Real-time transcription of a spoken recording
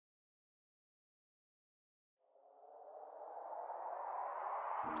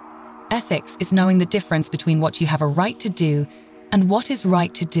Ethics is knowing the difference between what you have a right to do and what is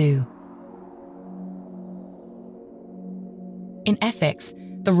right to do. In ethics,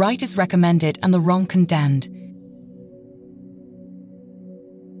 the right is recommended and the wrong condemned.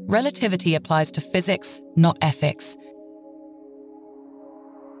 Relativity applies to physics, not ethics.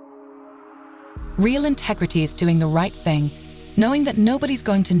 Real integrity is doing the right thing, knowing that nobody's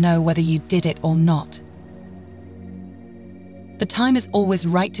going to know whether you did it or not. The time is always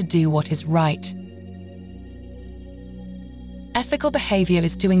right to do what is right. Ethical behavior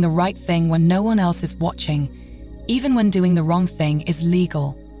is doing the right thing when no one else is watching, even when doing the wrong thing is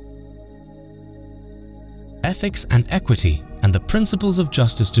legal. Ethics and equity and the principles of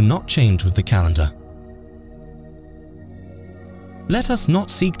justice do not change with the calendar. Let us not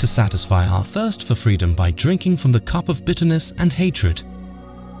seek to satisfy our thirst for freedom by drinking from the cup of bitterness and hatred.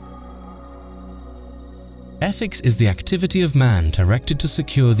 Ethics is the activity of man directed to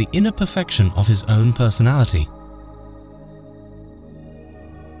secure the inner perfection of his own personality.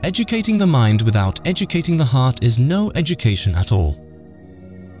 Educating the mind without educating the heart is no education at all.